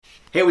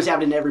Hey, what's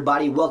happening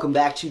everybody? Welcome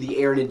back to the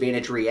Aaron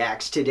Advantage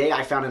Reacts. Today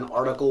I found an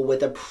article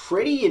with a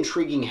pretty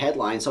intriguing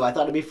headline, so I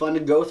thought it'd be fun to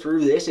go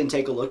through this and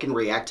take a look and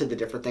react to the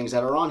different things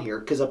that are on here,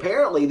 because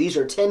apparently these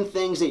are 10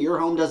 things that your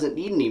home doesn't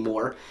need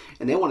anymore,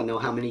 and they want to know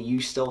how many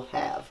you still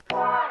have.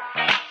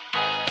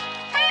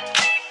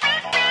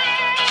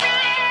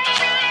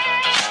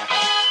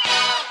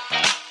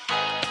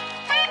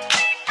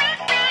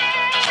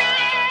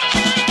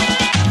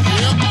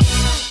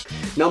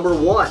 Number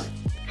 1,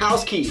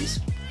 house keys.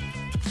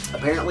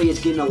 Apparently it's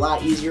getting a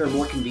lot easier and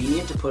more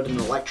convenient to put an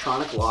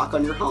electronic lock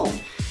on your home.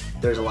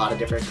 There's a lot of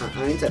different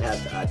kinds that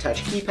have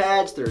touch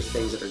keypads. There's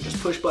things that are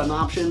just push button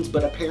options,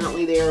 but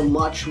apparently they are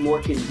much more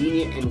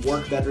convenient and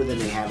work better than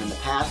they have in the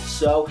past.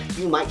 So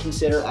you might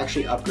consider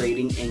actually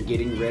upgrading and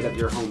getting rid of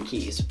your home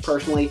keys.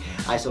 Personally,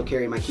 I still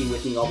carry my key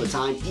with me all the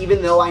time.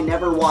 Even though I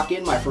never walk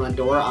in my front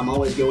door, I'm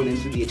always going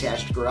into the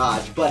attached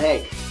garage. But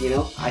hey,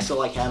 I still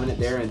like having it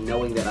there and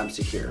knowing that I'm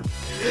secure.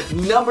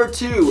 Number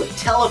 2,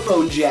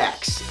 telephone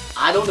jacks.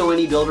 I don't know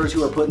any builders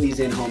who are putting these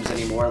in homes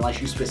anymore unless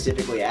you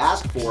specifically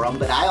ask for them,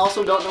 but I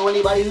also don't know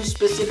anybody who's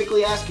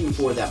specifically asking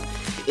for them.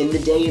 In the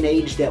day and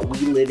age that we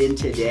live in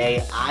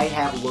today, I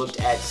have looked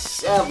at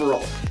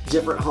several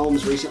different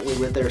homes recently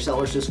with their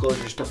seller's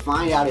disclosures to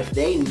find out if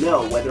they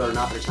know whether or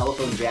not their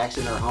telephone jacks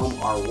in their home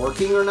are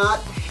working or not.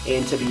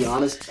 And to be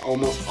honest,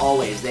 almost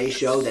always they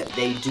show that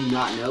they do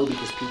not know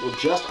because people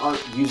just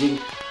aren't using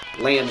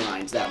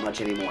landlines that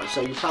much anymore.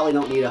 So you probably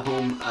don't need a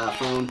home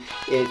phone.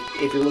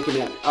 If you're looking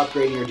at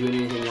upgrading or doing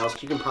anything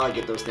else, you can probably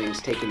get those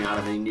things taken out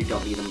of it and you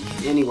don't need them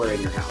anywhere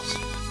in your house.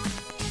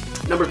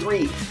 Number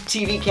 3,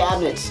 TV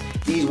cabinets.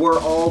 These were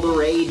all the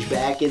rage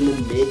back in the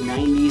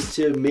mid-90s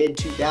to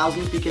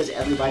mid-2000s because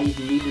everybody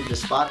needed a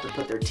spot to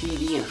put their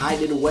TV and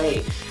hide it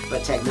away.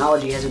 But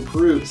technology has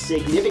improved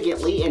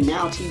significantly and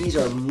now TVs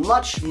are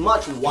much,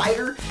 much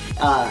wider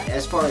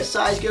as far as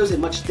size goes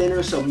and much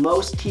thinner, so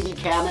most TV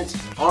cabinets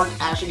aren't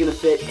actually going to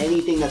fit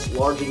anything that's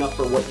large enough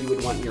for what you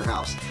would want in your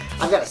house.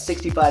 I've got a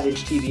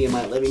 65-inch TV in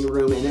my living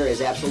room and there is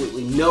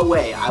absolutely no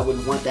way I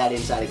would want that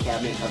inside a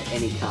cabinet of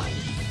any kind.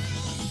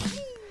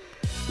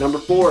 Number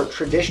 4,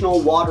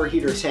 traditional water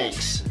heater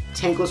tanks.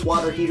 Tankless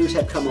water heaters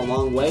have come a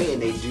long way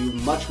and they do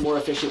much more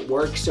efficient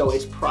work, so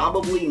it's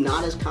probably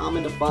not as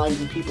common to find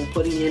people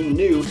putting in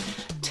new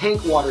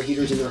tank water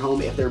heaters in their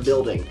home if they're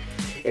building.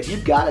 If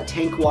you've got a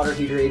tank water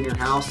heater in your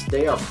house,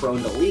 they are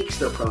prone to leaks,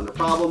 they're prone to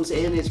problems,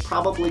 and it's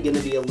probably going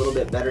to be a little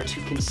bit better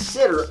to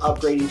consider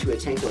upgrading to a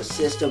tankless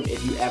system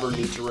if you ever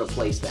need to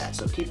replace that.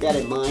 So keep that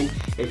in mind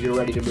if you're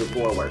ready to move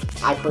forward.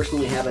 I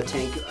personally have a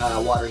tank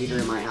water heater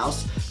in my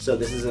house, so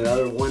this is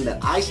another one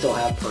that I still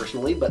have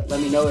personally, but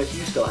let me know if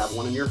you still have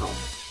one in your home.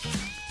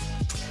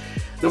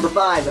 Number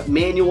 5,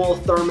 manual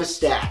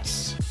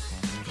thermostats.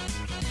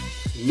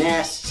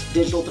 Nest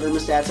digital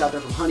thermostats out there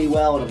from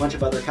Honeywell and a bunch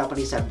of other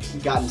companies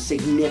have gotten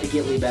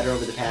significantly better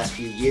over the past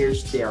few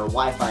years. They are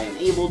Wi-Fi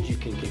enabled, you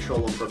can control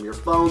them from your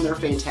phone, they're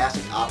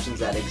fantastic options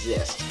that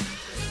exist.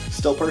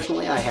 Still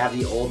personally, I have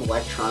the old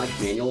electronic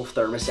manual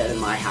thermostat in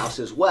my house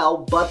as well,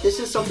 but this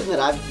is something that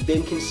I've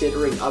been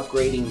considering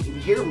upgrading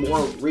here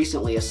more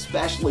recently,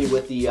 especially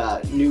with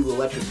the new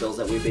electric bills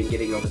that we've been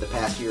getting over the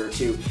past year or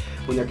two.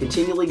 When they're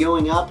continually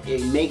going up,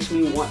 it makes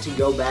me want to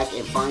go back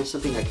and find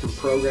something I can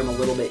program a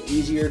little bit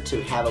easier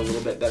to have a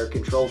little bit better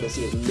control to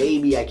see if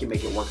maybe I can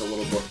make it work a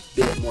little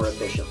bit more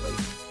efficiently.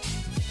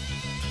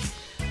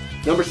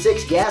 Number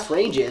 6, gas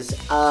ranges.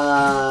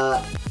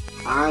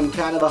 I'm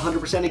kind of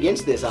 100%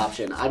 against this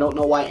option. I don't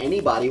know why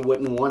anybody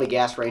wouldn't want a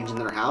gas range in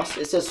their house.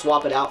 It says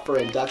swap it out for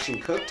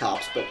induction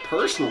cooktops, but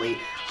personally,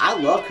 I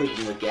love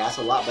cooking with gas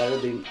a lot better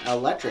than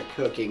electric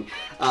cooking.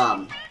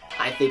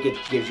 I think it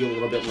gives you a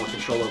little bit more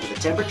control over the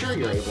temperature.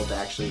 You're able to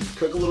actually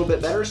cook a little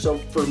bit better. So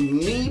for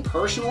me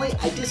personally,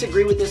 I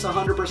disagree with this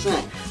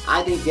 100%.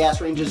 I think gas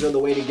ranges are the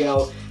way to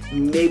go.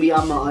 Maybe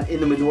I'm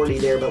in the minority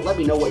there, but let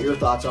me know what your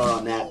thoughts are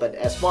on that. But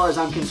as far as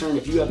I'm concerned,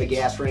 if you have a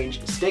gas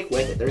range, stick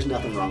with it. There's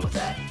nothing wrong with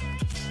that.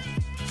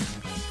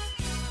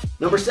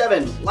 Number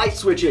 7, light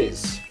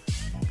switches.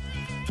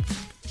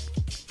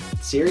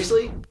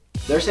 Seriously?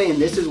 They're saying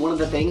this is one of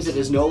the things that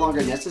is no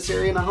longer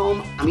necessary in a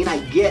home? I mean, I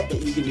get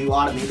that you can do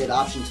automated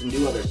options and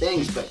do other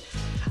things, but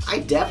I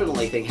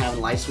definitely think having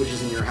light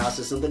switches in your house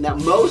is something that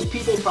most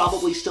people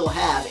probably still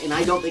have, and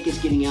I don't think it's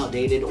getting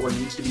outdated or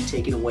needs to be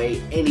taken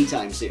away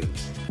anytime soon.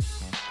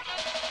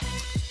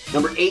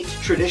 Number 8,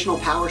 traditional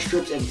power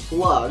strips and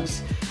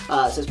plugs.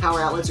 It says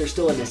power outlets are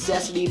still a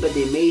necessity, but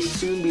they may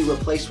soon be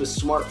replaced with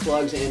smart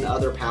plugs and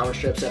other power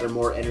strips that are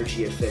more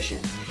energy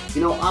efficient.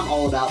 I'm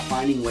all about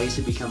finding ways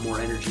to become more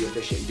energy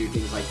efficient and do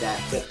things like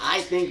that, but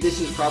I think this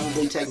is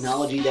probably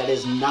technology that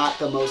is not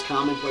the most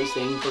commonplace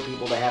thing for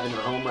people to have in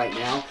their home right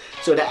now.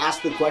 So to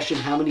ask the question,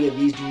 how many of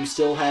these do you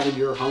still have in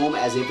your home,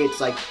 as if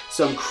it's like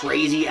some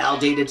crazy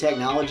outdated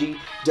technology,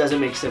 doesn't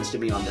make sense to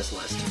me on this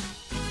list.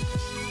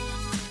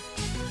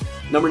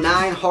 Number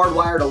 9,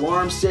 hardwired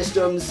alarm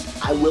systems.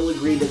 I will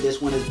agree that this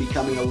one is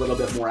becoming a little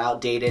bit more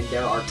outdated.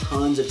 There are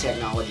tons of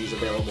technologies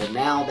available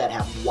now that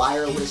have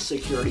wireless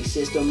security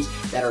systems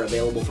that are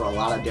available for a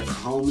lot of different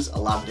homes, a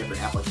lot of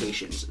different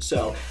applications.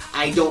 So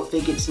I don't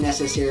think it's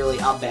necessarily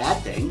a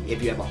bad thing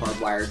if you have a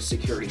hardwired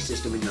security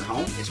system in your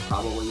home. It's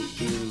probably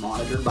being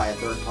monitored by a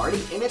third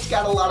party, and it's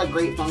got a lot of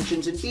great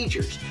functions and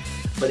features.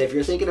 But if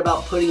you're thinking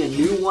about putting a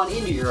new one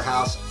into your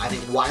house, I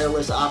think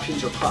wireless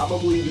options are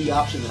probably the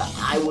option that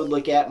I would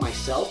look at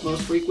myself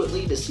most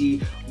frequently to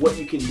see what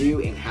you can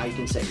do and how you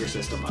can set your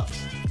system up.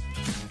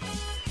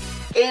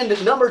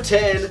 And number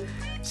 10,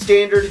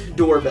 standard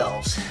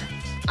doorbells.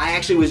 I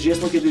actually was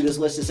just looking through this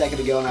list a second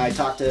ago, and I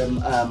talked to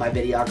my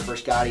videographer,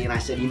 Scotty, and I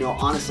said,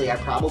 honestly, I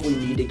probably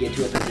need to get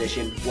to a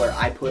position where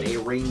I put a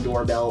Ring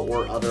doorbell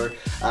or other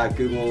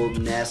Google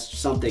Nest,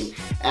 something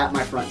at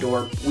my front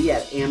door. We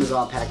have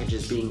Amazon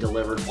packages being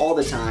delivered all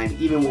the time,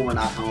 even when we're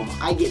not home.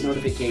 I get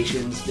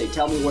notifications. They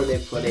tell me where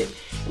they've put it,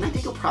 and I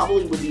think it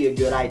probably would be a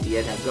good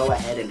idea to go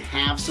ahead and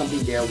have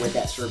something there with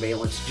that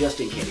surveillance just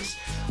in case.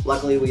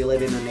 Luckily, we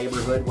live in a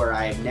neighborhood where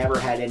I have never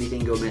had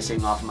anything go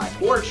missing off my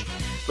porch,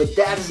 but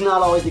that is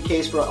not always the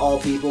case for all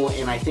people,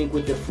 and I think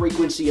with the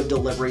frequency of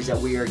deliveries that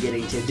we are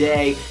getting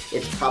today,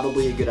 it's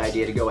probably a good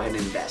idea to go ahead and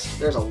invest.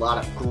 There's a lot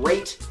of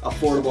great,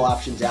 affordable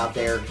options out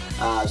there,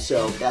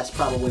 so that's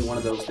probably one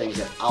of those things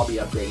that I'll be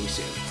upgrading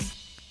soon.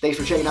 Thanks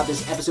for checking out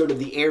this episode of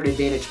the Aaron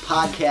Advantage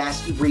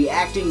podcast,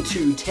 reacting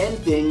to 10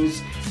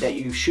 things that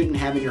you shouldn't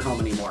have in your home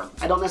anymore.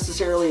 I don't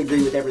necessarily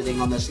agree with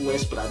everything on this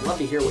list, but I'd love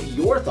to hear what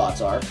your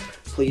thoughts are.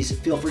 Please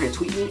feel free to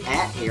tweet me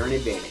at Aaron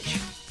Advantage.